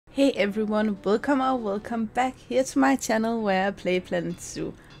Hey everyone, welcome or welcome back here to my channel where I play Planet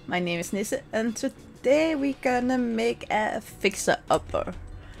Zoo. My name is Nisse and today we're gonna make a fixer-upper.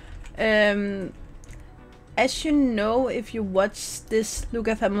 As you know, if you watch this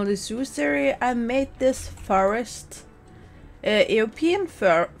Lucca Family Zoo series, I made this forest, European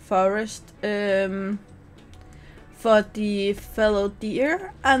forest, for the fallow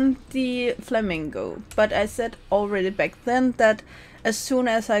deer and the flamingo. But I said already back then that as soon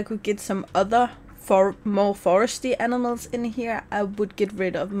as I could get some other more foresty animals in here, I would get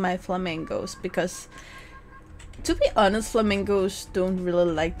rid of my flamingos, because to be honest, flamingos don't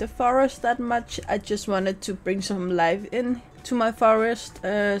really like the forest that much. I just wanted to bring some life in to my forest,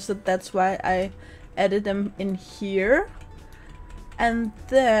 so that's why I added them in here. And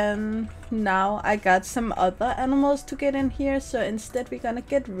then now I got some other animals to get in here, so instead we're gonna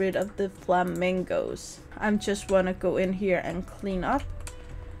get rid of the flamingos. I just wanna go in here and clean up.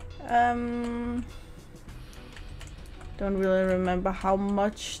 Don't really remember how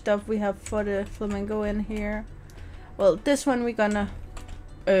much stuff we have for the flamingo in here. Well, this one we're gonna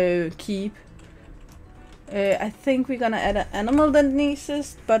keep. I think we're gonna add an animal that needs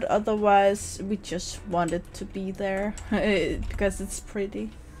this, but otherwise we just want it to be there because it's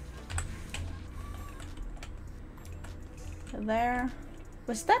pretty. There.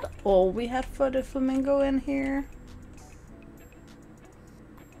 Was that all we had for the flamingo in here?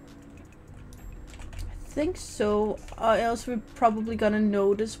 I think so, or else we're probably gonna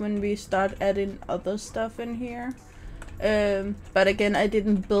notice when we start adding other stuff in here. But again, I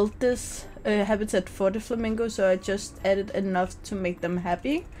didn't build this habitat for the flamingo, so I just added enough to make them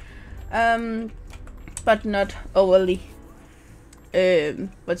happy, but not overly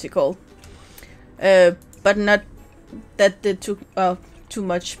what's it called, but not that they took too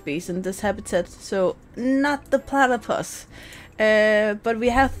much space in this habitat, so not the platypus. But we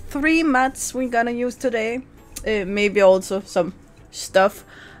have 3 mats we're gonna use today, maybe also some stuff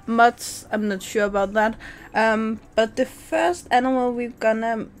mods, I'm not sure about that. But the first animal we're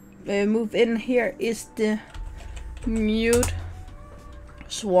gonna move in here is the Mute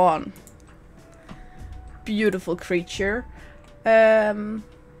Swan. Beautiful creature.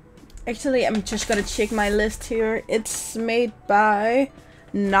 Actually, I'm just gonna check my list here. It's made by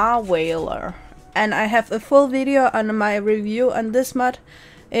NarwhalerN, and I have a full video on my review on this mod,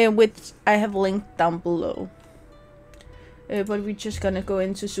 which I have linked down below. But we're just gonna go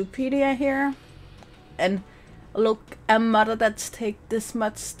into Zoopedia here and look a mod that's take this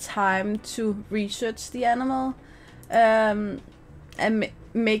much time to research the animal and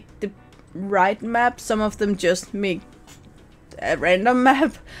make the right map. Some of them just make a random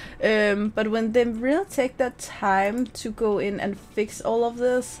map, but when they really take that time to go in and fix all of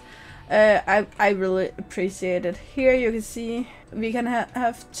this, I really appreciate it. Here you can see we can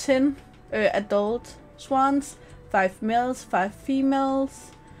have 10 adult swans, 5 males, 5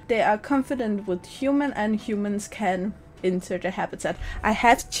 females. They are confident with human, and humans can enter the habitat. I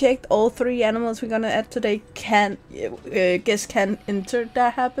have checked all 3 animals we're gonna add today can enter the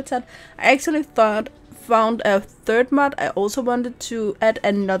habitat. I actually found a 3rd mod. I also wanted to add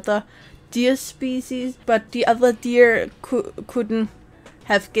another deer species, but the other deer couldn't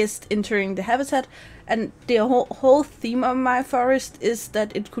have guessed entering the habitat. And the whole theme of my forest is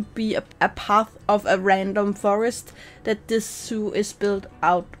that it could be a path of a random forest that this zoo is built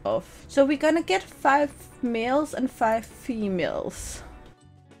out of. So we're gonna get 5 males and 5 females.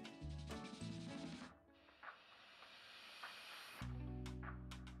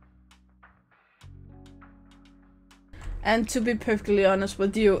 And to be perfectly honest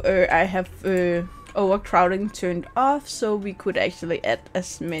with you, I have overcrowding turned off, so we could actually add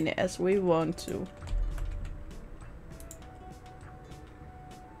as many as we want to.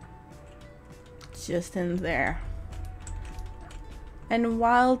 Just in there. And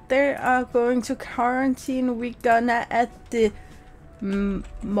while they are going to quarantine, we're gonna add the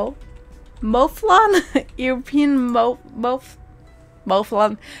Mouflon. European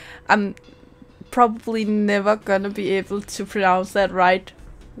Mouflon. I'm probably never gonna be able to pronounce that right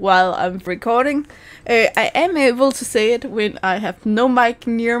while I'm recording. I am able to say it when I have no mic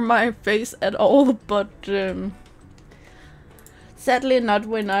near my face at all, but sadly not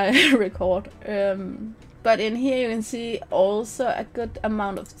when I record. But in here you can see also a good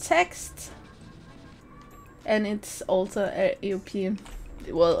amount of text, and it's also a European,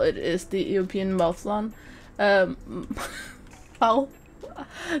 well, it is the European Mouflon. Oh,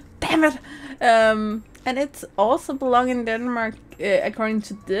 damn it! And it's also belong in Denmark, according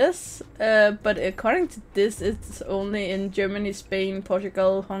to this, but according to this it's only in Germany, Spain,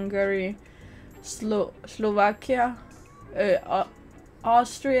 Portugal, Hungary, Slovakia,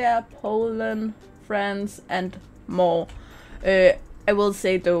 Austria, Poland, France, and more. I will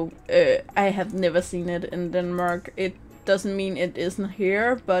say though, I have never seen it in Denmark. It doesn't mean it isn't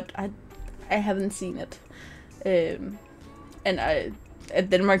here, but I haven't seen it. And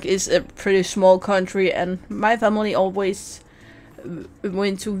Denmark is a pretty small country, and my family always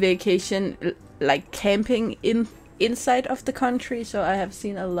went to vacation, like camping inside of the country, so I have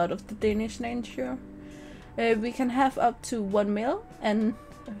seen a lot of the Danish nature. We can have up to 1 male and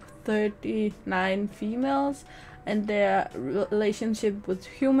 39 females, and their relationship with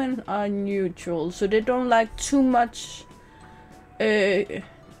humans are neutral, so they don't like too much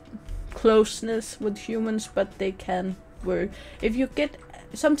closeness with humans, but they can work. If you get,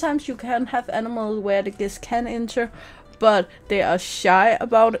 sometimes you can have animals where the guests can enter, but they are shy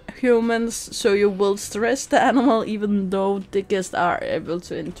about humans, so you will stress the animal even though the guests are able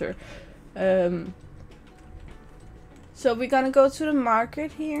to enter. So we're gonna go to the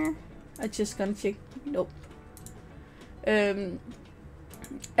market here. I'm just gonna check. Nope. A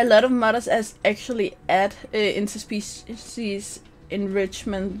lot of modders actually add interspecies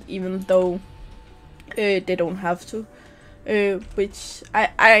enrichment, even though they don't have to. Which I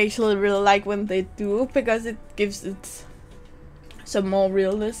actually really like when they do, because it gives it some more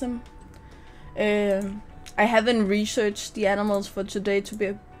realism. I haven't researched the animals for today, to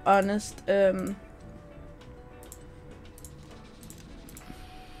be honest.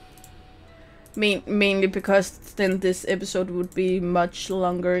 Mainly because then this episode would be much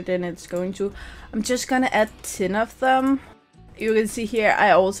longer than it's going to. I'm just gonna add 10 of them. You can see here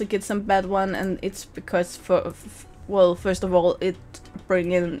I also get some bad one, and it's because well, first of all, it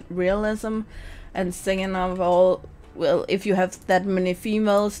brings in realism, and second of all, well, if you have that many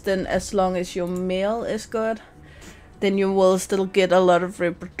females, then as long as your male is good, then you will still get a lot of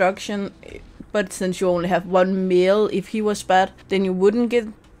reproduction. But since you only have one male, if he was bad, then you wouldn't get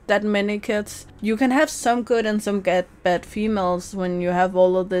that many kids. You can have some good and some bad females when you have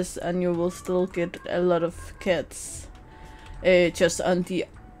all of this, and you will still get a lot of kids. Just on the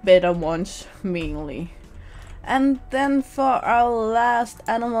better ones mainly. And then for our last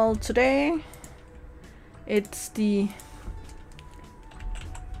animal today, it's the...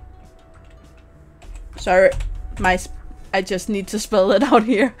 Sorry, I just need to spell it out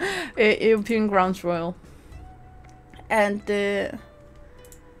here. European ground squirrel. And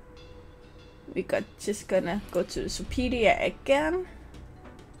we just gonna go to Superior again.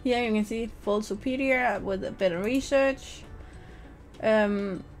 Here you can see full Superior with a bit of research.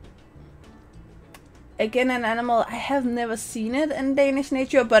 Again, an animal, I have never seen it in Danish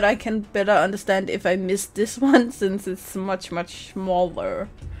nature, but I can better understand if I missed this one, since it's much smaller.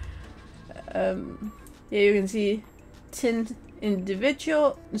 Here you can see 20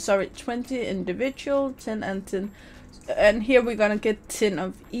 individual, 10 and 10. And here we're gonna get 10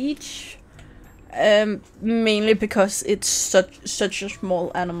 of each. Mainly because it's such a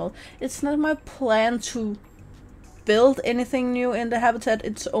small animal. It's not my plan to build anything new in the habitat.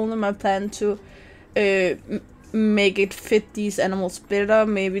 It's only my plan to make it fit these animals better.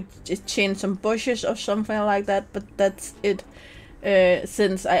 Maybe just change some bushes or something like that, but that's it.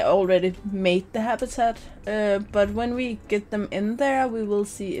 Since I already made the habitat. But when we get them in there, we will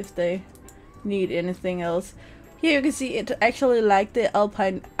see if they need anything else. Here you can see it actually like the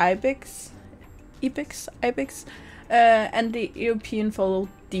Alpine Ibex, and the European Fallow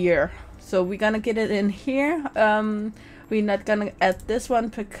deer. So we're gonna get it in here. We're not gonna add this one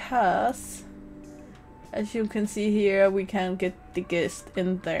because, as you can see here, we can get the guest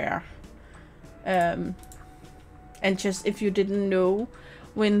in there. And just if you didn't know,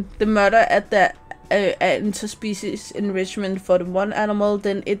 when the murder at the interspecies enrichment for the one animal,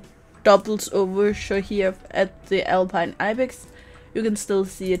 then it doubles over. So here at the Alpine Ibex, you can still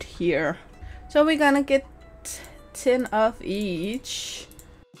see it here. So we're gonna get 10 of each.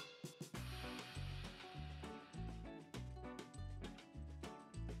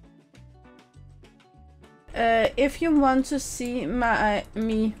 If you want to see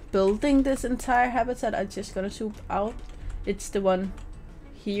me building this entire habitat, I'm just gonna zoom out. It's the one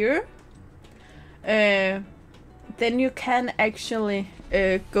here. Then you can actually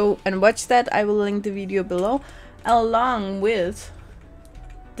go and watch that. I will link the video below, along with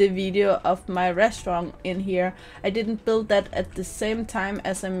the video of my restaurant in here. I didn't build that at the same time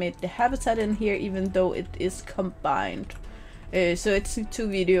as I made the habitat in here, even though it is combined. So it's 2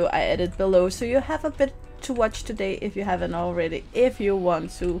 videos I added below, so you have a bit to watch today if you haven't already, if you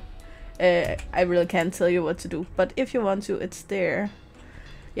want to. I really can't tell you what to do, but if you want to, it's there.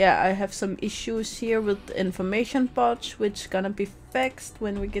 Yeah, I have some issues here with the information box, which gonna be fixed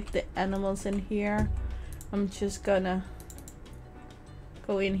when we get the animals in here. I'm just gonna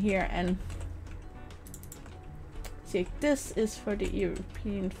go in here and check. This is for the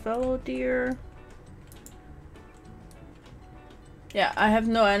European fallow deer. Yeah, I have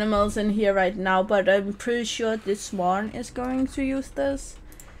no animals in here right now, but I'm pretty sure this swan is going to use this.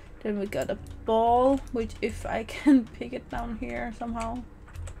 Then we got a ball, which if I can pick it down here somehow.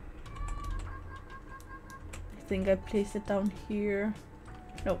 I think I placed it down here.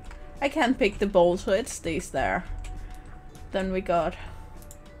 No, I can't pick the ball, so it stays there. Then we got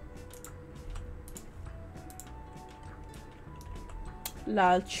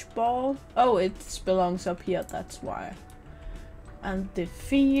large ball. Oh, it belongs up here, that's why. And the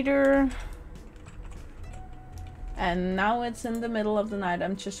feeder. And now it's in the middle of the night.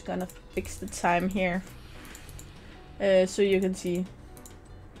 I'm just gonna fix the time here. So you can see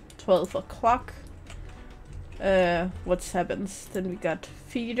 12 o'clock. What happens? Then we got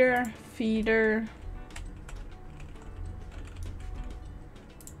feeder, feeder.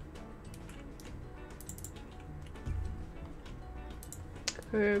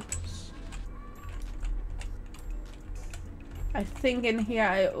 Herbs. I think in here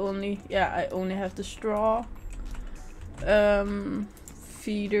I only have the straw.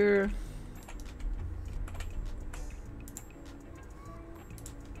 Feeder.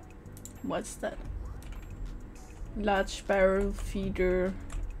 What's that? Large barrel feeder.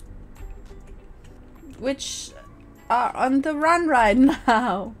 Which are on the run right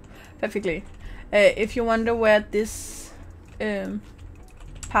now. Perfectly. If you wonder where this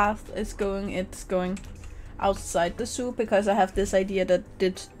path is going, it's going outside the zoo, because I have this idea that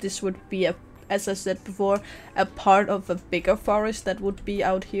this would be, as I said before, a part of a bigger forest that would be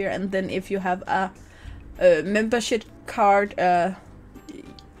out here. And then if you have a membership card, I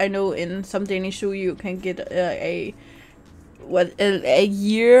know in some Danish zoo you can get a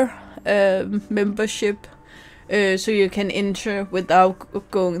year membership, so you can enter without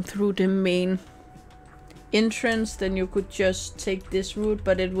going through the main entrance. Then you could just take this route,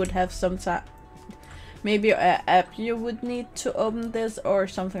 but it would have some time. Maybe an app you would need to open this or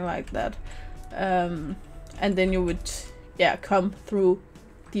something like that. And then you would, yeah, come through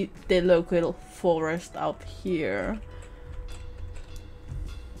the local forest out here.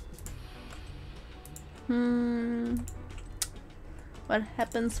 What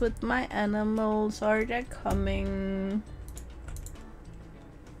happens with my animals? Are they coming?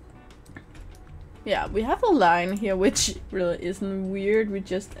 Yeah, we have a line here, which really isn't weird. We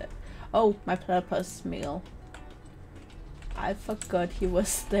just... Oh, my platypus male. I forgot he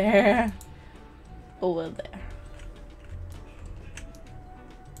was there. Over there.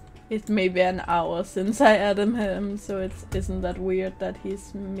 It's maybe an hour since I added him, so it isn't that weird that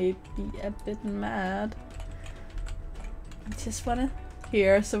he's maybe a bit mad. I just wanna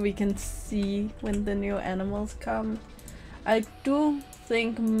hear so we can see when the new animals come. I do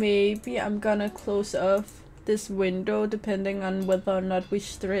think maybe I'm gonna close off this window depending on whether or not we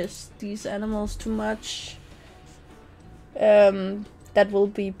stress these animals too much. That will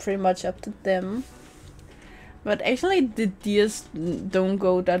be pretty much up to them. But actually the deers don't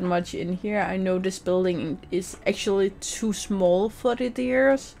go that much in here. I know this building is actually too small for the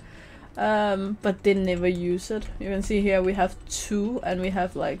deers, but they never use it. You can see here we have 2 and we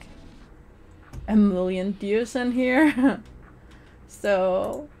have like 1,000,000 deers in here.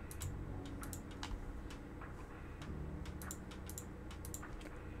 So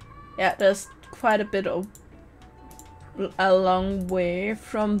yeah, there's quite a bit of a long way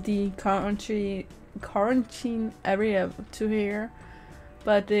from the quarantine area to here,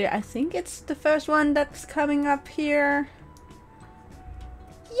 but I think it's the first one that's coming up here.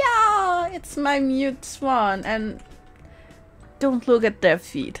 Yeah, it's my Mute Swan, and don't look at their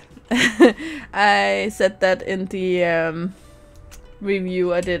feet. I said that in the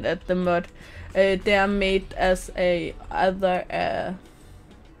review I did at the mod. They are made as a other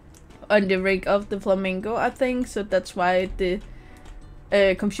on the rig of the flamingo, I think, so that's why the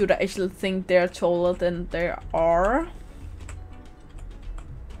computer actually think they're taller than they are.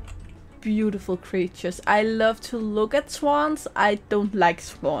 Beautiful creatures. I love to look at swans. I don't like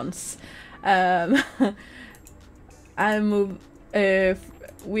swans. We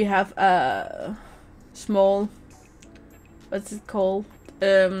have a small, what's it called?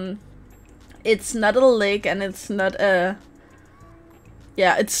 It's not a lake and it's not a,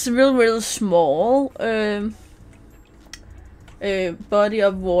 yeah, it's real small body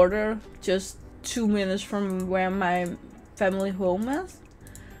of water just 2 minutes from where my family home is,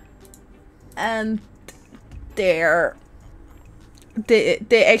 and they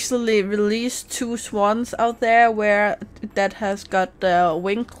actually released 2 swans out there where that has got the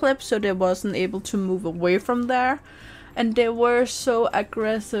wing clip, so they wasn't able to move away from there. and they were so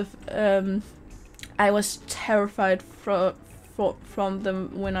aggressive. I was terrified from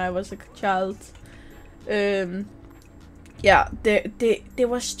them when I was a child. Yeah, they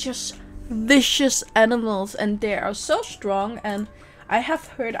was just vicious animals, and they are so strong. And I have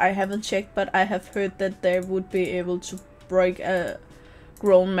heard, I haven't checked, but I have heard that they would be able to break a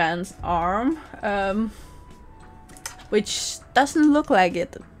grown man's arm, which doesn't look like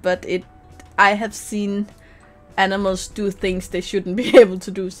it, but I have seen animals do things they shouldn't be able to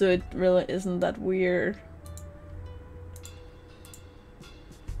do, so it really isn't that weird.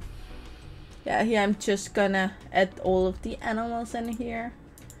 Yeah, here I'm just gonna add all of the animals in here.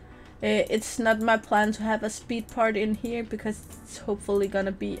 It's not my plan to have a speed part in here because it's hopefully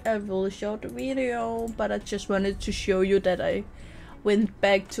gonna be a really short video, but I just wanted to show you that I went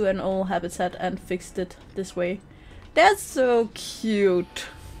back to an old habitat and fixed it this way. That's so cute.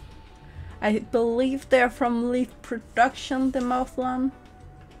 I believe they're from LeafProductions, the Mouflon.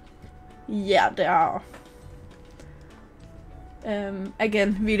 Yeah, they are.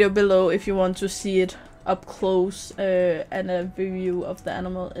 Again, video below if you want to see it up close, and a review of the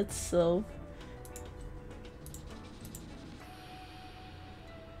animal itself.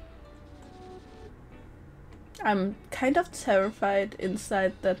 I'm kind of terrified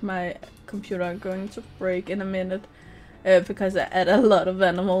inside that my computer is going to break in a minute, because I add a lot of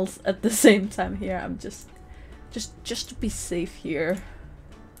animals at the same time here. I'm just to be safe here.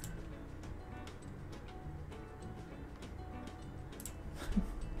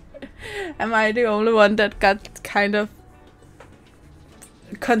 Am I the only one that got kind of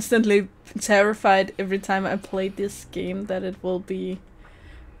constantly terrified every time I played this game that it will be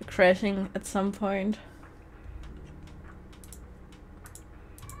crashing at some point?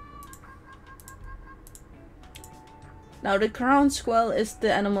 Now the ground squirrel is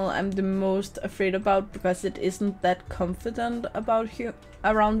the animal I'm the most afraid about because it isn't that confident about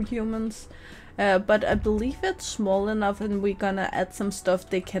around humans. But I believe it's small enough, and we're gonna add some stuff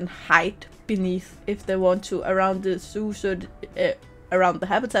they can hide beneath if they want to around the zoo, so around the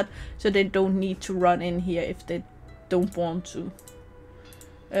habitat, so they don't need to run in here if they don't want to.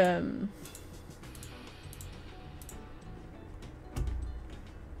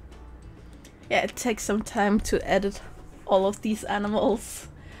 Yeah, it takes some time to edit all of these animals.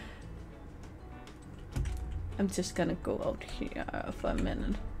 I'm just gonna go out here for a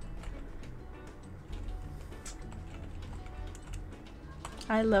minute.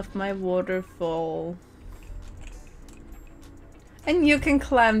 I love my waterfall. And you can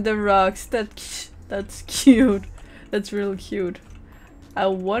climb the rocks. That's cute. That's real cute. I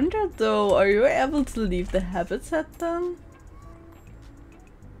wonder though, are you able to leave the habitat then?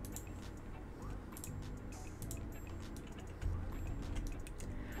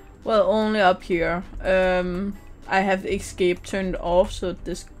 Well, only up here. I have escape turned off, so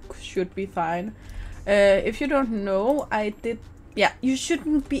this should be fine. If you don't know, I did. Yeah, you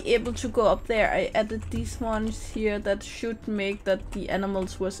shouldn't be able to go up there. I added these ones here that should make that the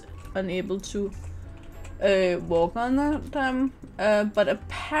animals was unable to walk on them. But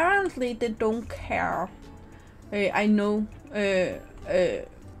apparently they don't care. I know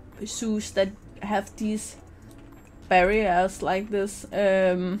zoos that have these barriers like this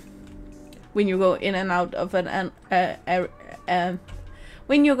when you go in and out of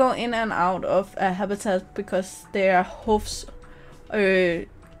when you go in and out of a habitat, because their hoofs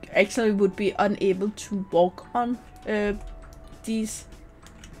actually would be unable to walk on these.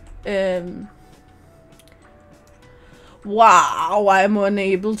 Wow, I'm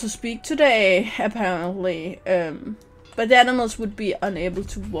unable to speak today, apparently. But the animals would be unable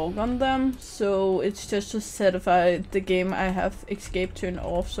to walk on them, so it's just to certify the game I have escape turned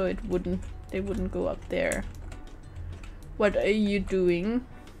off, so they wouldn't go up there. What are you doing?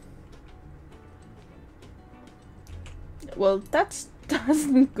 Well, that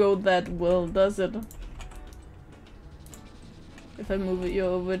doesn't go that well, does it? If I move you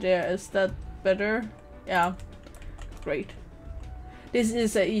over there, is that better? Yeah, great. This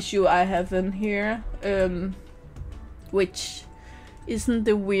is an issue I have in here, which isn't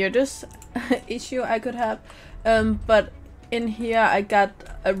the weirdest issue I could have, but in here I got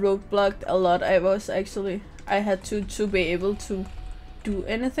a roadblock a lot. I had to be able to do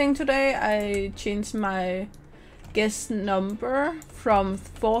anything today. I changed my guest number from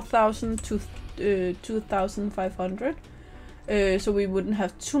 4,000 to 2,500, so we wouldn't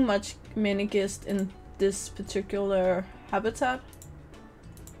have too many guests in this particular habitat.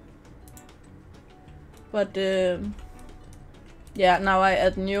 But yeah, now I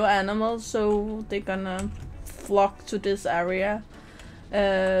add new animals, so they're gonna flock to this area.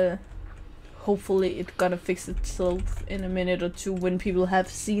 hopefully it's gonna fix itself in a minute or two. When people have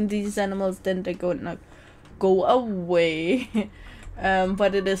seen these animals, then they're gonna go away.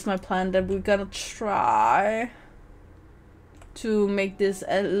 But it is my plan that we're gonna try to make this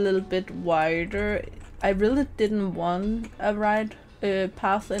a little bit wider. I really didn't want a right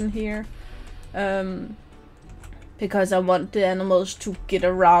path in here, because I want the animals to get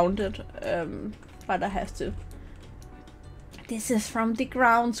around it, but I have to. This is from the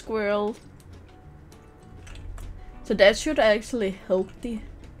ground squirrel. So that should actually help the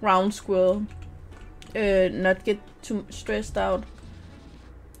ground squirrel not get too stressed out.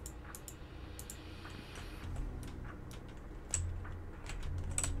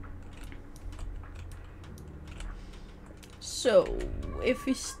 So if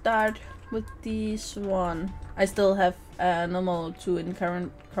we start with the swan, I still have an animal or two in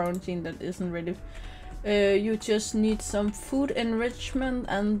quarantine that isn't ready. You just need some food enrichment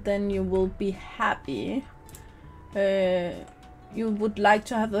and then you will be happy. You would like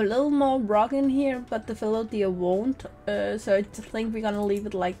to have a little more rock in here, but the fellow deer won't, so I think we're gonna leave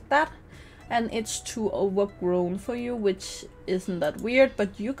it like that. And it's too overgrown for you, which isn't that weird,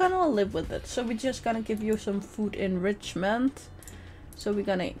 but you're gonna live with it. So we're just gonna give you some food enrichment. So we're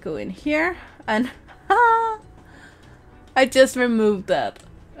gonna go in here and I just removed that.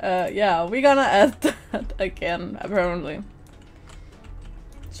 Yeah, we're gonna add that again, apparently.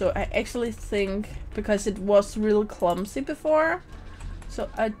 So I actually think, because it was real clumsy before, so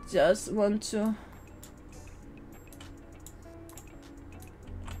I just want to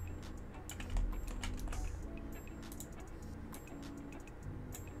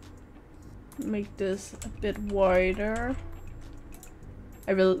make this a bit wider.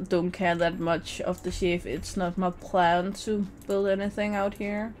 I really don't care that much of the shape. It's not my plan to build anything out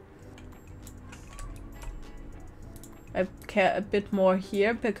here. I care a bit more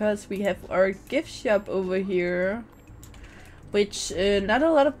here because we have our gift shop over here, which not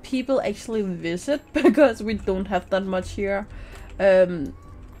a lot of people actually visit because we don't have that much here.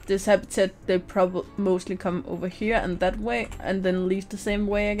 This habitat, they probably mostly come over here and that way and then leave the same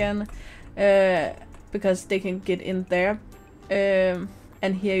way again, because they can get in there.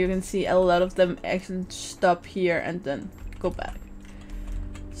 And here you can see a lot of them actually stop here and then go back.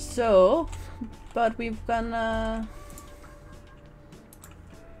 So, but we're gonna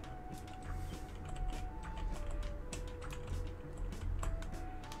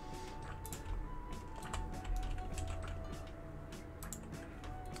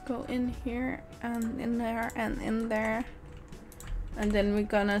go in here and in there and in there, and then we're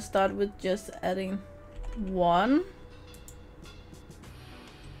gonna start with just adding one.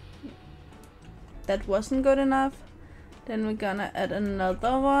 That wasn't good enough. Then we're gonna add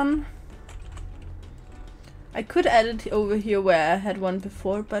another one. I could add it over here where I had one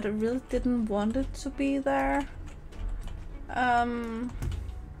before, but I really didn't want it to be there.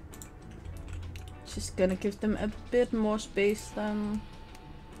 Just gonna give them a bit more space then.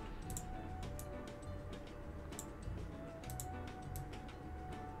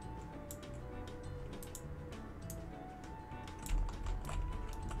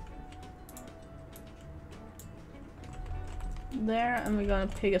 There, and we're gonna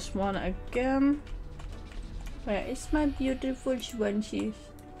pick a swan again. Where is my beautiful swanchies?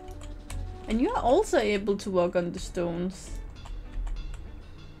 And you are also able to walk on the stones.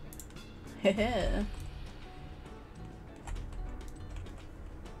 Hehe.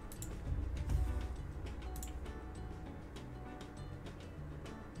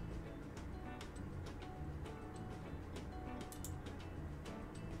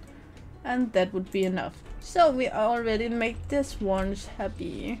 And that would be enough. So we already make this one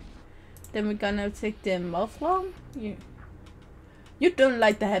happy. Then we're gonna take the Mouflon. You don't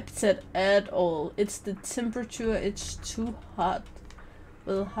like the habitat at all. It's the temperature, it's too hot.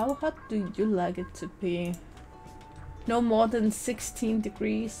 Well, how hot do you like it to be? No more than 16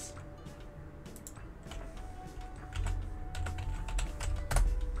 degrees.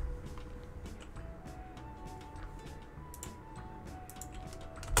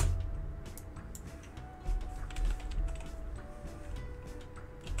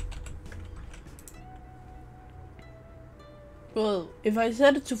 Well, if I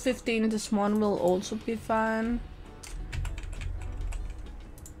set it to 15, the swan will also be fine.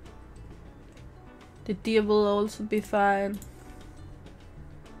 The deer will also be fine.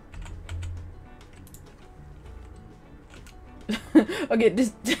 Okay,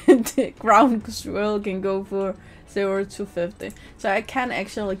 this the ground squirrel can go for 0 to 50. So I can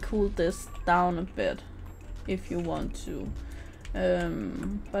actually cool this down a bit if you want to.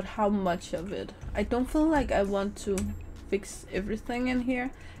 But how much of it? I don't feel like I want to fix everything in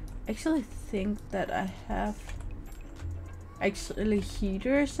here. actually think that I have actually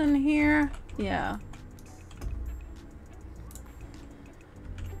heaters in here. Yeah.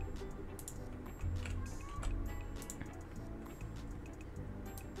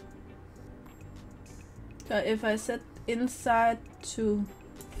 So if I set inside to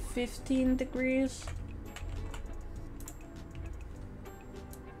 15 degrees.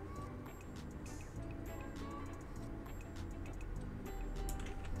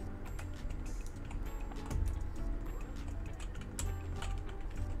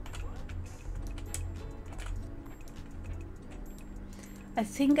 I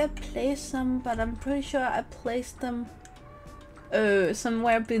think I placed them, but I'm pretty sure I placed them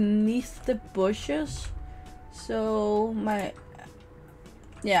somewhere beneath the bushes. So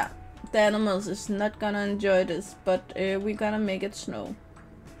yeah, the animals is not gonna enjoy this, but we're gonna make it snow.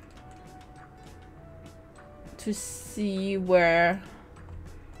 To see where...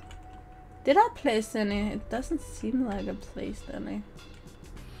 Did I place any? It doesn't seem like I placed any.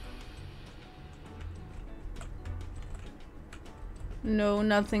 No,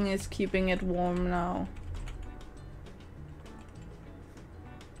 nothing is keeping it warm now.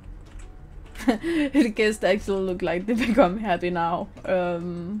 It gets to actually look like they become happy now.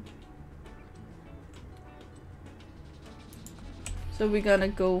 So we're gonna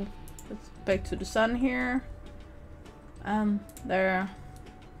go back to the sun here. There.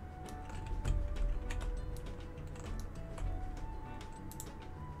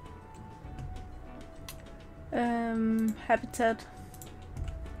 Habitat.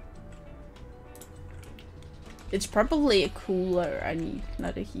 It's probably a cooler I need,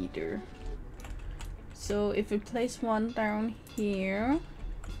 not a heater. So if we place one down here,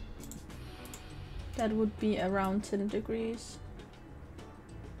 that would be around 10 degrees.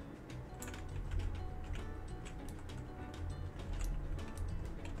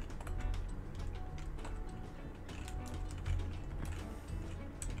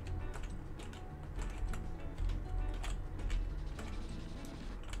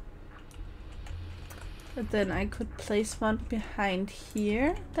 But then I could place one behind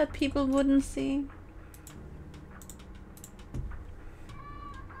here that people wouldn't see.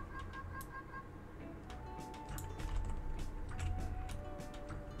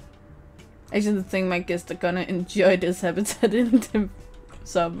 Actually, the thing my guests are gonna enjoy this habitat in the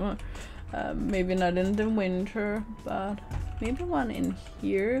summer. Maybe not in the winter, but maybe one in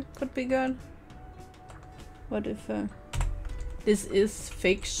here could be good. What if this is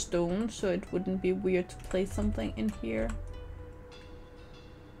fake stone, so it wouldn't be weird to place something in here.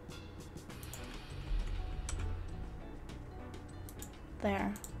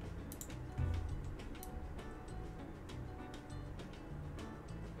 There.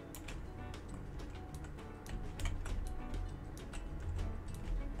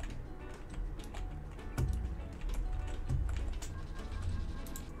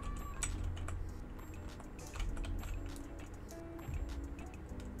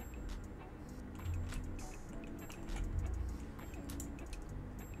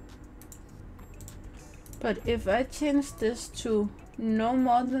 But if I change this to no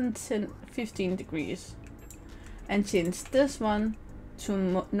more than 15 degrees and change this one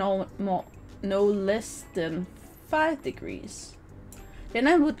to no less than 5 degrees, then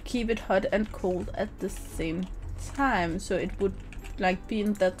I would keep it hot and cold at the same time, so it would like be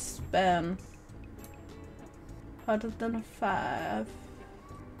in that span. Hotter than 5.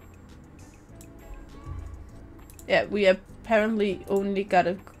 Yeah, we apparently only got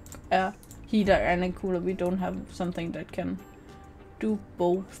a heater and a cooler. We don't have something that can do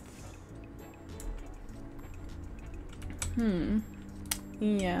both.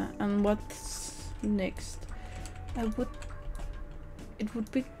 Yeah, and what's next? It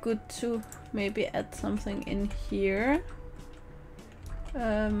would be good to maybe add something in here.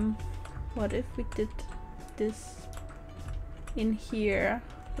 What if we did this in here,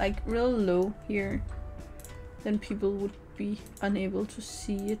 like real low here? Then people would be unable to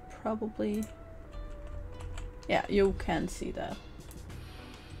see it, probably. Yeah, you can see that.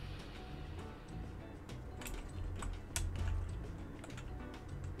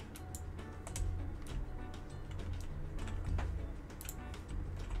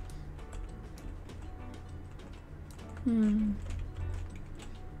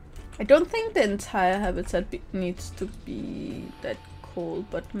 I don't think the entire habitat needs to be that cold,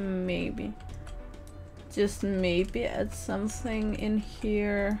 but maybe. Just maybe add something in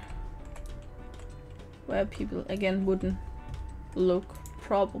here where people again wouldn't look,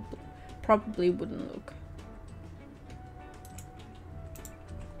 probably wouldn't look.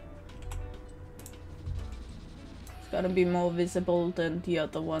 gonna be more visible than the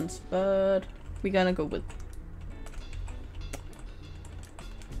other ones, but we're gonna go with.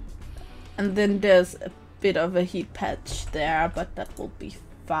 And then there's a bit of a heat patch there, but that will be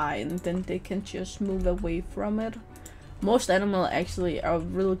fine. Then they can just move away from it. Most animals actually are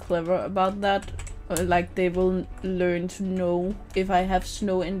really clever about that. Like they will learn to know if I have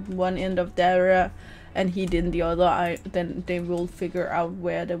snow in one end of the area and heat in the other, then they will figure out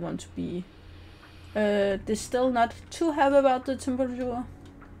where they want to be. They're still not too happy about the temperature.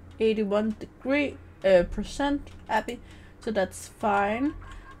 81% happy, so that's fine.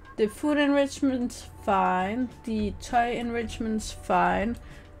 The food enrichment's fine. The toy enrichment's fine.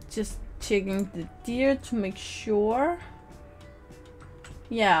 Just checking the deer to make sure.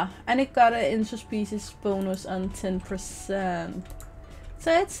 Yeah, and it got an interspecies bonus on 10%.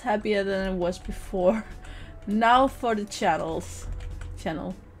 So it's happier than it was before. Now for the channel.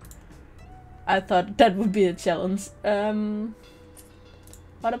 I thought that would be a challenge.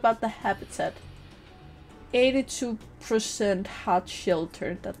 What about the habitat? 82% hot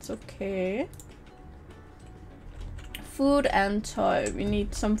shelter, that's okay. Food and toy, we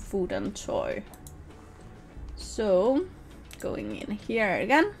need some food and toy. So, going in here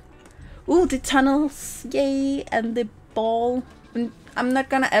again. Ooh, the tunnels, yay, and the ball. I'm not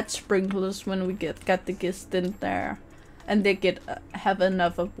gonna add sprinklers when we got the guests in there. And they have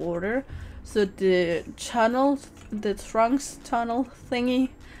enough of water. So the tunnel, the trunks tunnel thingy,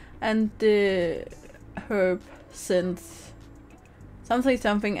 and the herb synth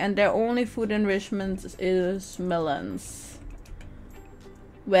something, and their only food enrichment is melons.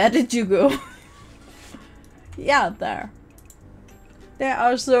 Where did you go? Yeah, there. They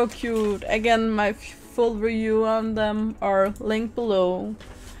are so cute. Again, my full review on them are linked below.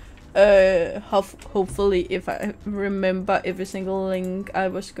 Hopefully, if I remember every single link I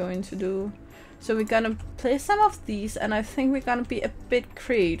was going to do. So we're gonna play some of these, and I think we're gonna be a bit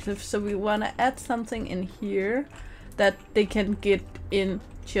creative. So we wanna add something in here that they can get in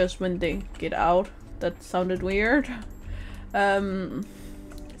just when they get out. That sounded weird. Something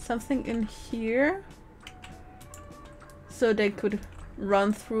in here, so they could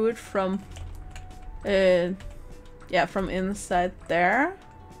run through it from, yeah, from inside there.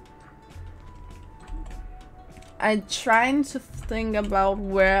 I'm trying to think about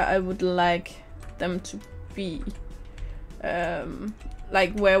where I would like them to be.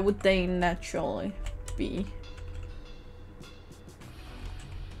 Like where would they naturally be?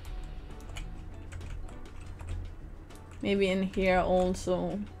 Maybe in here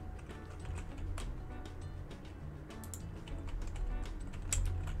also.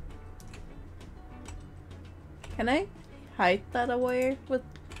 Can I hide that away with?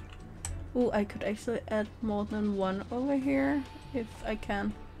 Ooh, I could actually add more than one over here if I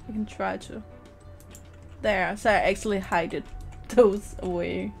can. I can try to. There, so I actually hide those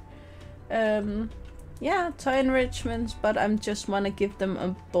away. Yeah, toy enrichments, but I just want to give them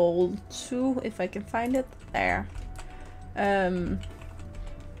a bowl too, if I can find it. There.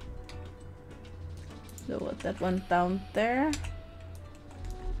 Lower that one down there.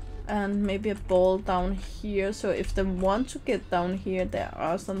 And maybe a ball down here, so if they want to get down here, there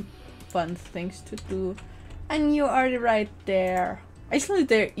are some fun things to do. And you are right there. Actually,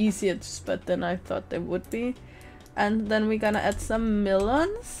 they're easier to spot than I thought they would be. And then we're gonna add some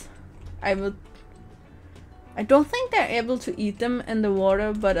melons. I don't think they're able to eat them in the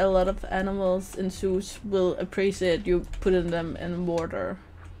water, but a lot of animals in zoos will appreciate you putting them in water.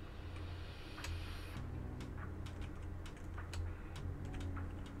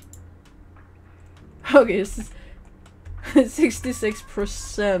 Okay,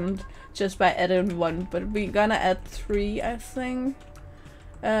 66% just by adding one, but we're gonna add 3, I think.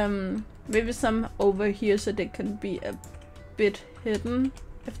 Maybe some over here so they can be a bit hidden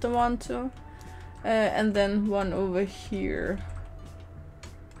if they want to. And then one over here.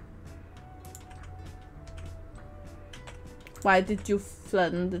 Why did you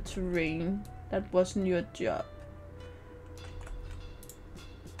flatten the terrain? That wasn't your job.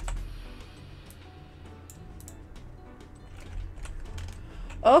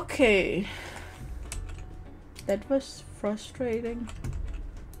 Okay. That was frustrating.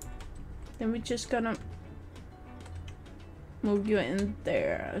 Then we're just gonna move you in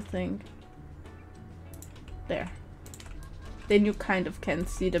there, I think. There. Then you kind of can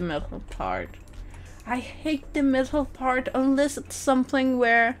see the middle part. I hate the middle part unless it's something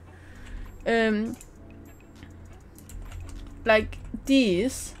where like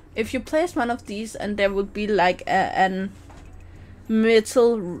these, if you place one of these and there would be like an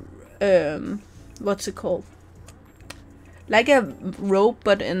metal what's it called, like a rope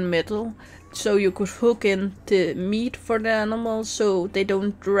but in metal, so you could hook in the meat for the animals so they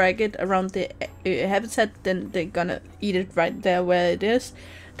don't drag it around the habitat, then they're gonna eat it right there where it is.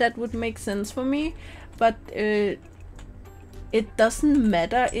 That would make sense for me, but it doesn't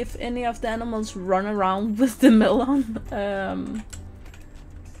matter if any of the animals run around with the melon.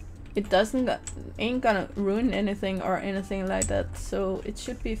 It ain't gonna ruin anything or anything like that, so it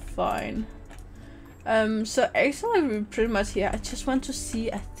should be fine. So actually we're pretty much here. I just want to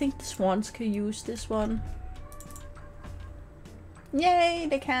see, I think the swans can use this one. Yay,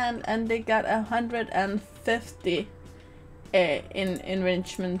 they can, and they got 150 in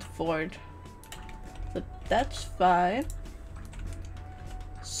enrichment for it. So that's fine.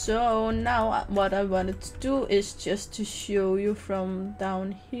 So now what I wanted to do is just to show you from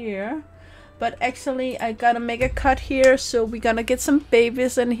down here. But actually I gotta make a cut here, so we're gonna get some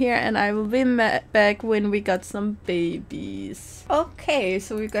babies in here and I will be back when we got some babies. Okay,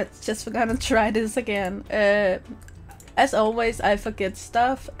 so we're gonna try this again. As always I forget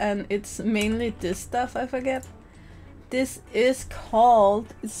stuff, and it's mainly this stuff I forget. This is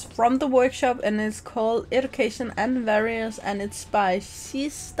called, it's from the workshop and it's called Aquatic and Various, and it's by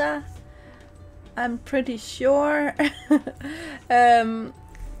Shesta, I'm pretty sure.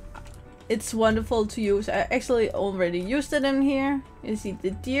 It's wonderful to use. I actually already used it in here. You see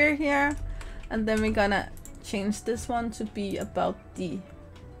the deer here, and then we're gonna change this one to be about the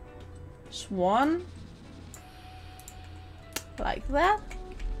swan, like that.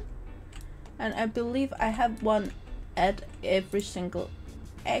 And I believe I have one at every single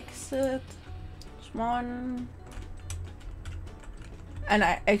exit. Swan. And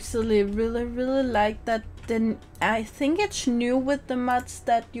I actually really like that. Then I think it's new with the mods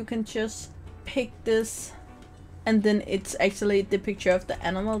that you can just pick this and then it's actually the picture of the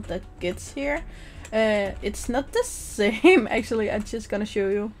animal that gets here. It's not the same actually. I'm just gonna show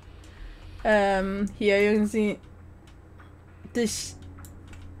you. Here you can see this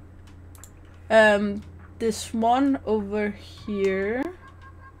this one over here.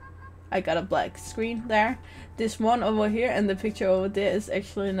 I got a black screen there. This one over here and the picture over there is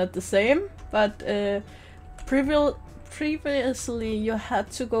actually not the same, but previously you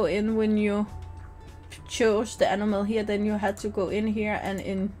had to go in when you chose the animal here, then you had to go in here and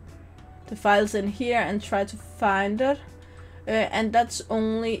in the files in here and try to find it. And that's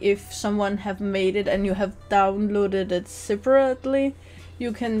only if someone have made it and you have downloaded it separately.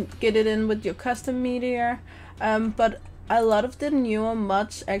 You can get it in with your custom media, but a lot of the newer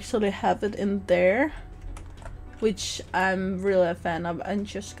mods actually have it in there, which I'm really a fan of. I'm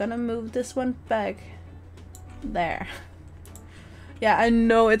just gonna move this one back there. Yeah, I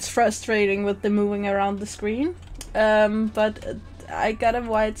know it's frustrating with the moving around the screen, but I got a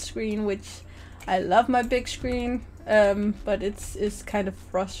wide screen, which I love my big screen, but it's kind of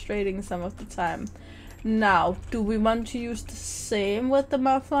frustrating some of the time. Now, do we want to use the same with the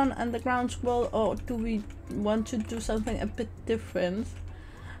Mouflon and the ground squirrel, or do we want to do something a bit different?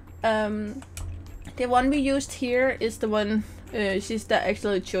 The one we used here is the one Shesta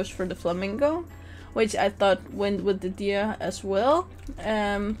actually chose for the flamingo, which I thought went with the deer as well.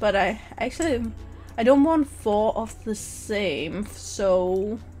 But I don't want 4 of the same,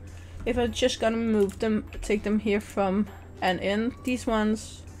 so if I'm just gonna move them, take them here from and in, these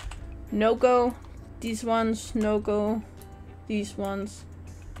ones no go, these ones no go, these ones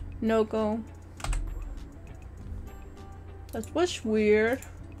no go. That was weird.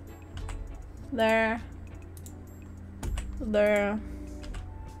 There. There.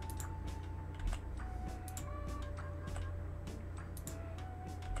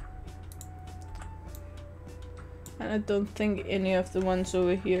 And I don't think any of the ones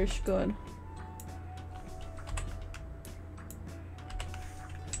over here is good.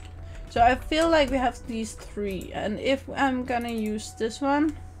 So I feel like we have these 3, and if I'm gonna use this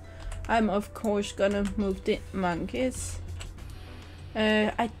one, I'm of course gonna move the monkeys.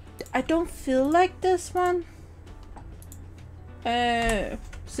 I don't feel like this one,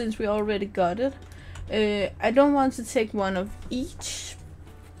 since we already got it. I don't want to take one of each,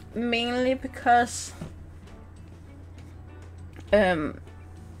 mainly because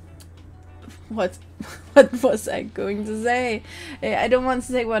what was I going to say? I don't want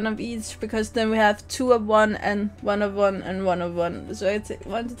to take one of each because then we have 2 of one and 1 of one and 1 of one. So I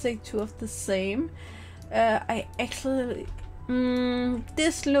want to take 2 of the same. I actually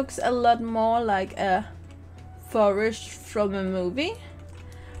this looks a lot more like a forest from a movie.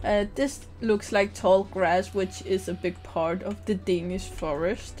 This looks like tall grass, which is a big part of the Danish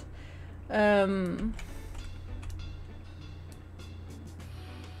forest.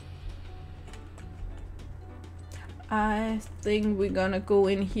 I think we're gonna go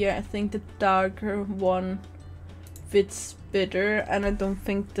in here. I think the darker one fits better, and I don't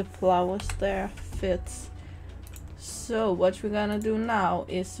think the flowers there fits. So what we're gonna do now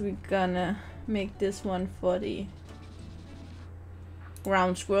is we're gonna make this one for the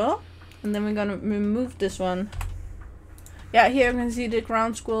ground squirrel, and then we're gonna remove this one. Yeah, here you can see the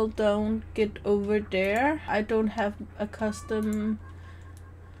ground squirrel don't get over there. I don't have a custom.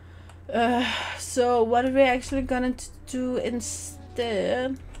 So what we're actually gonna do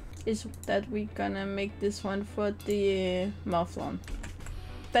instead is that we're gonna make this one for the Mouflon.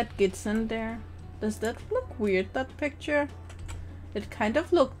 That gets in there. Does that look weird, that picture? It kind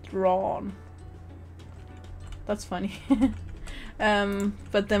of looked drawn. That's funny.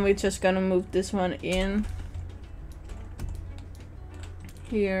 But then we're just gonna move this one in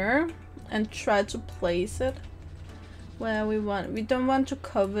here and try to place it where we want. We don't want to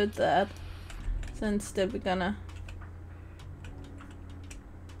cover that, so instead we're gonna.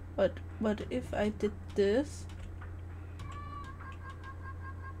 But what if I did this?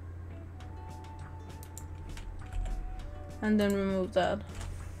 And then remove that,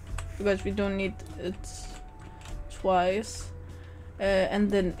 because we don't need it twice.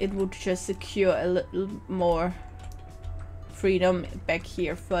 And then it would just secure a little more freedom back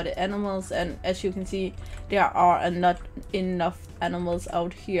here for the animals. And as you can see, there are not enough animals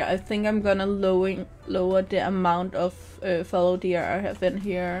out here. I think I'm gonna lower the amount of fallow deer I have in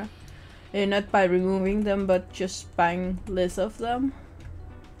here. Not by removing them, but just buying less of them.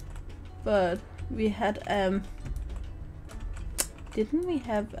 But we had didn't we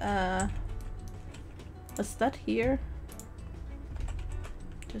have was that here?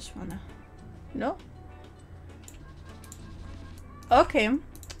 Just wanna. No? Okay.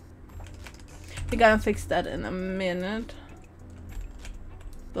 We're gonna fix that in a minute.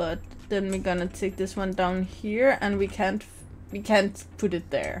 But then we're gonna take this one down here, and we can't put it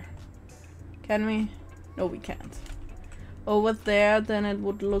there. Can we? No, we can't. Over there, then it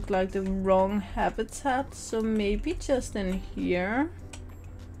would look like the wrong habitat, so maybe just in here.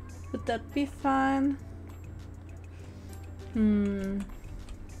 Would that be fine?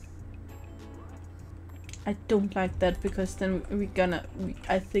 I don't like that, because then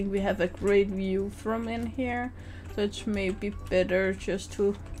I think we have a great view from in here, so it's maybe better just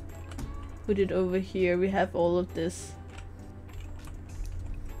to put it over here. We have all of this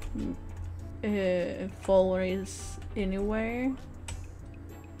foliage anyway.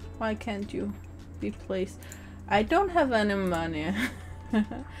 Why can't you be placed? I don't have any money.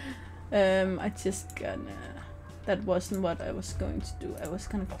 I just gonna. That wasn't what I was going to do. I was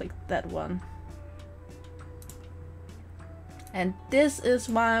gonna click that one. And this is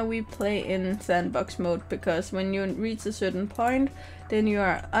why we play in sandbox mode, because when you reach a certain point, then you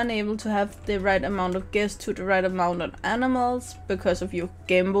are unable to have the right amount of guests to the right amount of animals because of your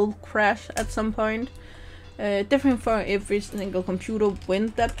game will crash at some point. Different for every single computer when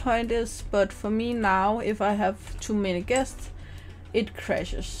that point is, but for me now, if I have too many guests, it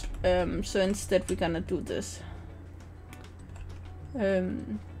crashes. So instead we're gonna do this.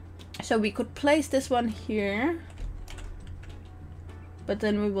 So we could place this one here. But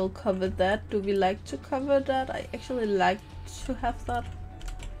then we will cover that. Do we like to cover that? I actually like to have that.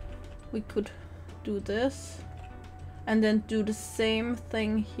 We could do this. And then do the same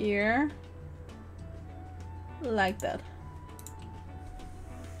thing here. Like that.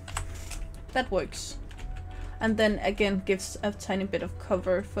 That works. And then again gives a tiny bit of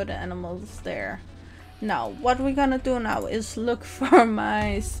cover for the animals there. Now, what we're gonna do now is look for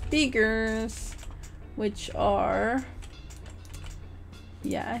my speakers, which are...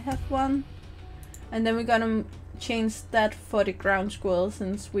 Yeah, I have one. And then we're gonna change that for the ground squirrel,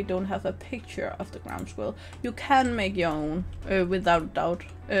 since we don't have a picture of the ground squirrel. You can make your own, without doubt.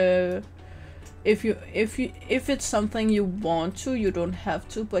 If it's something you want to, you don't have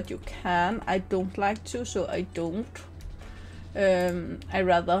to, but you can. I don't like to, so I don't. I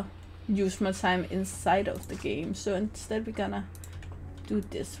rather use my time inside of the game. So instead we're gonna do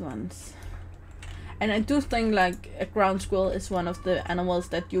this ones. And I do think like a ground squirrel is one of the animals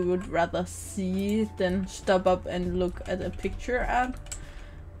that you would rather see than stop up and look at a picture at.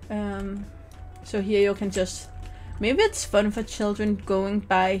 So here you can just... Maybe it's fun for children going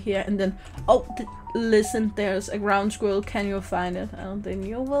by here and then... Oh, listen, there's a ground squirrel. Can you find it? I don't think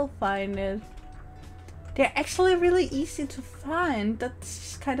you will find it. They're actually really easy to find.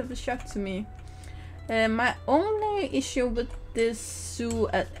 That's kind of a shock to me. My only issue with this zoo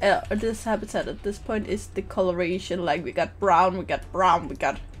this habitat at this point is the coloration. Like we got brown, we got brown, we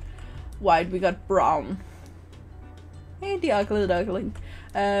got white, we got brown. Hey, the ugly duckling.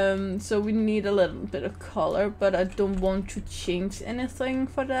 So we need a little bit of color, but I don't want to change anything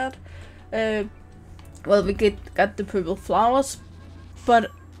for that. Well, we got the purple flowers,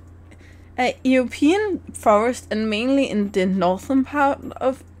 but European forest, and mainly in the northern part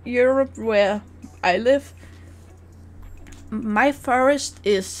of Europe where I live, my forest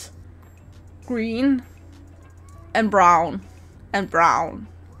is green and brown and brown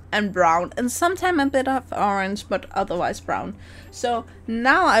and brown, and sometimes a bit of orange, but otherwise brown. So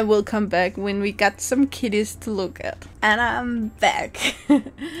now I will come back when we got some kitties to look at. And I'm back.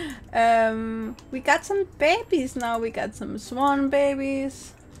 We got some babies now. We got some swan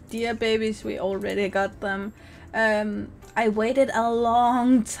babies, deer babies, we already got them. I waited a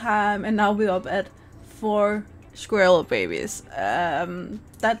long time, and now we're up at 4 squirrel babies.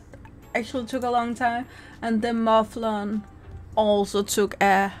 That actually took a long time, and the Mouflon also took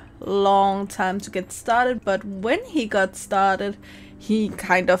a long time to get started, but when he got started, he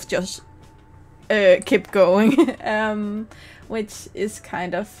kind of just kept going, which is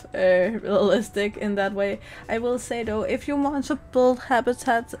kind of realistic in that way. I will say though, if you want to build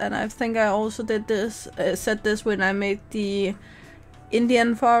habitats, and I think I also did this, said this when I made the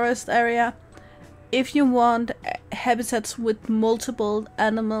Indian forest area, if you want habitats with multiple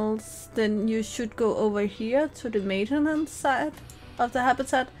animals, then you should go over here to the maintenance side of the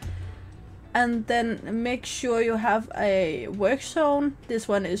habitat, and then make sure you have a work zone. This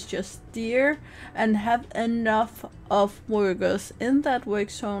one is just deer, and have enough of workers in that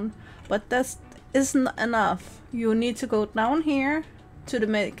work zone. But that isn't enough. You need to go down here to the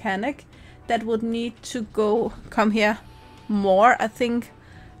mechanic. That would need to come here more. I think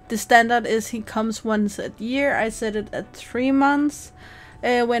the standard is he comes once a year. I set it at 3 months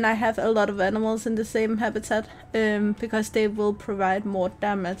when I have a lot of animals in the same habitat, because they will provide more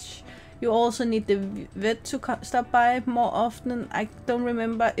damage. You also need the vet to stop by more often. I don't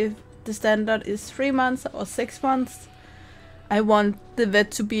remember if the standard is 3 months or 6 months. I want the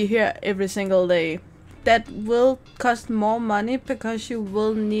vet to be here every single day. That will cost more money because you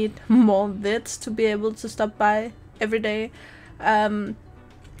will need more vets to be able to stop by every day.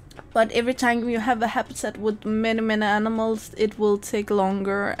 But every time you have a habitat with many animals, it will take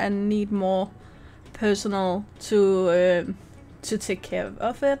longer and need more personnel to take care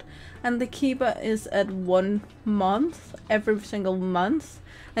of it. And the keeper is at 1 month, every single month,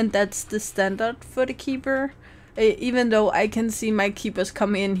 and that's the standard for the keeper. Even though I can see my keepers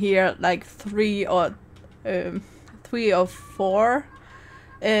come in here like 3 or 4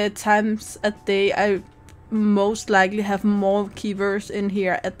 times a day, I most likely have more keepers in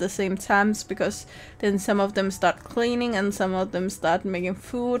here at the same times, because then some of them start cleaning and some of them start making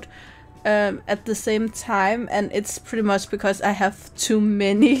food at the same time, and it's pretty much because I have too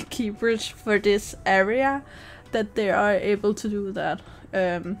many keepers for this area that they are able to do that,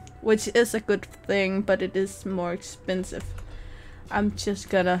 which is a good thing, but it is more expensive. I'm just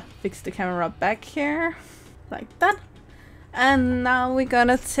gonna fix the camera back here like that, and now we're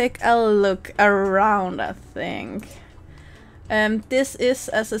gonna take a look around. I think this is,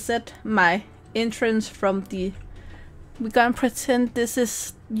 as I said, my entrance from the, we're gonna pretend this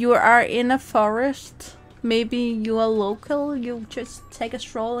is, you are in a forest. Maybe you are local, you just take a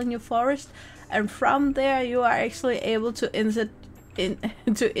stroll in your forest, and from there you are actually able to enter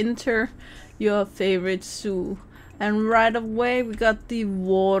your favorite zoo. And right away we got the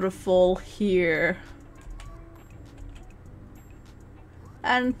waterfall here.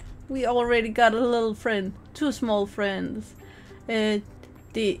 And we already got a little friend, 2 small friends. The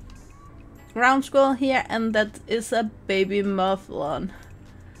ground squirrel here, and that is a baby Mouflon.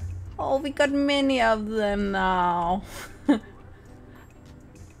 Oh, we got many of them now.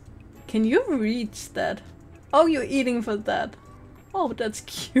 Can you reach that? Oh, you're eating for that. Oh, that's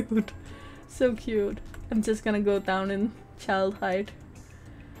cute. So cute. I'm just gonna go down in child height.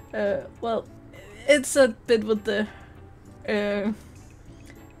 Well, it's a bit with the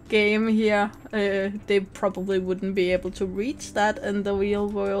game here. They probably wouldn't be able to reach that in the real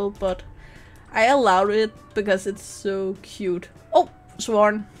world, but I allowed it because it's so cute. Oh,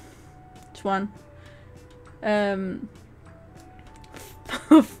 Swan.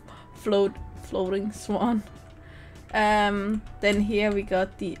 Floating swan. Then here we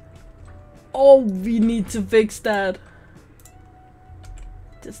got the, oh, we need to fix that.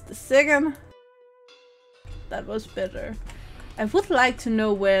 Just a second. That was better. I would like to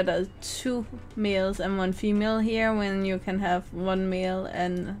know where there's 2 males and 1 female here, when you can have 1 male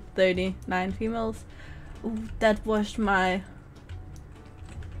and 39 females. Ooh, that was my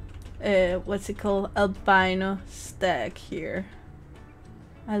what's it called, albino stag here.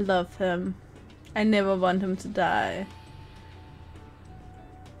 I love him. I never want him to die.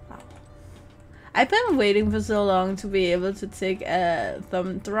 I've been waiting for so long to be able to take a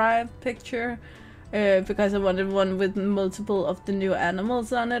thumb drive picture because I wanted one with multiple of the new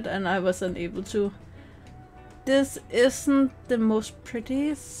animals on it and I wasn't able to. This isn't the most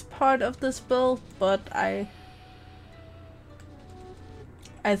prettiest part of this build, but I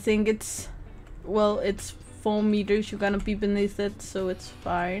think it's, well, it's 4 meters, you're gonna be beneath it, so it's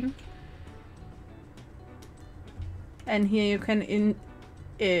fine. And here you can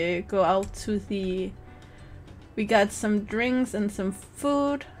go out to the, we got some drinks and some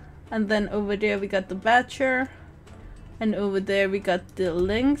food, and then over there we got the badger, and over there we got the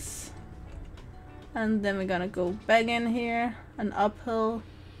lynx, and then we're gonna go back in here and uphill.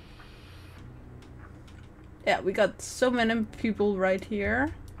 Yeah, we got so many people right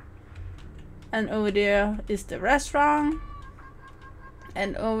here. And over there is the restaurant.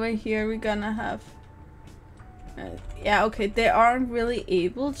 And over here we're gonna have... yeah, okay, they aren't really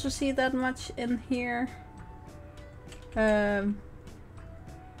able to see that much in here.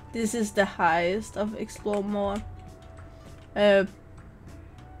 This is the highest of Explore More.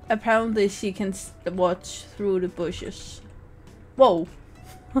 Apparently she can watch through the bushes. Whoa!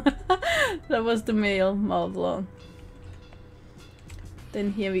 That was the male Mouflon.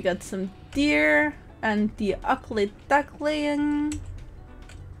 Then here we got some deer and the ugly duckling.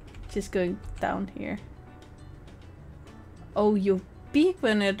 Just going down here. Oh, your beak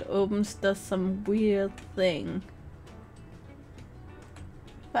when it opens does some weird thing.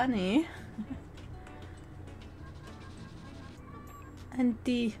 Funny. And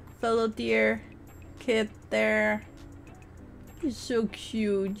the fellow deer kid there. You're so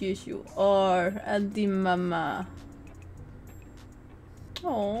cute, yes you are. And the mama.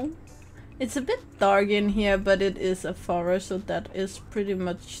 Oh, it's a bit dark in here, but it is a forest, so that is pretty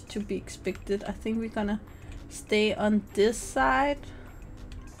much to be expected. I think we're gonna stay on this side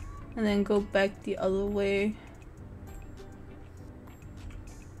and then go back the other way.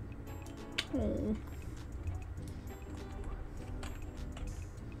 Oh.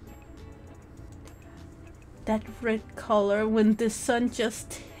 That red color, when the sun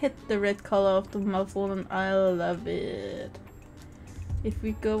just hit the red color of the Mouflon, I love it. If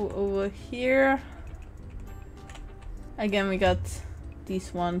we go over here, again we got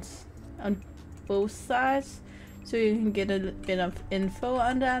these ones on both sides, so you can get a bit of info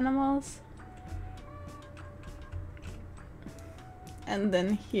on the animals. And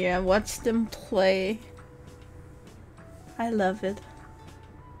then here, watch them play. I love it.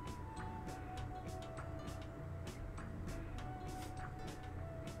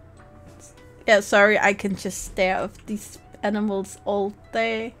 Yeah, sorry, I can just stare at these animals all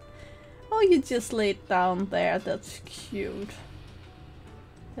day. Oh, you just laid down there. That's cute.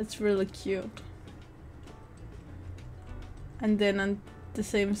 That's really cute. And then on the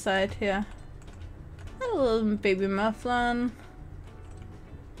same side here, a little baby Mouflon.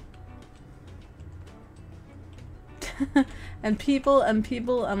 And people and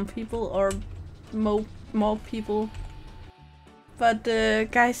people and people, or more people. But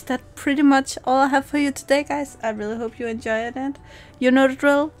guys, that's pretty much all I have for you today, guys. I really hope you enjoyed it. You know the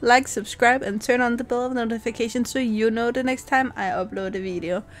drill. Like, subscribe, and turn on the bell of notifications so you know the next time I upload a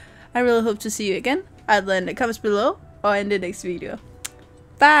video. I really hope to see you again, either in the comments below or in the next video.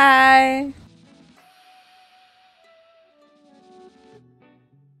 Bye!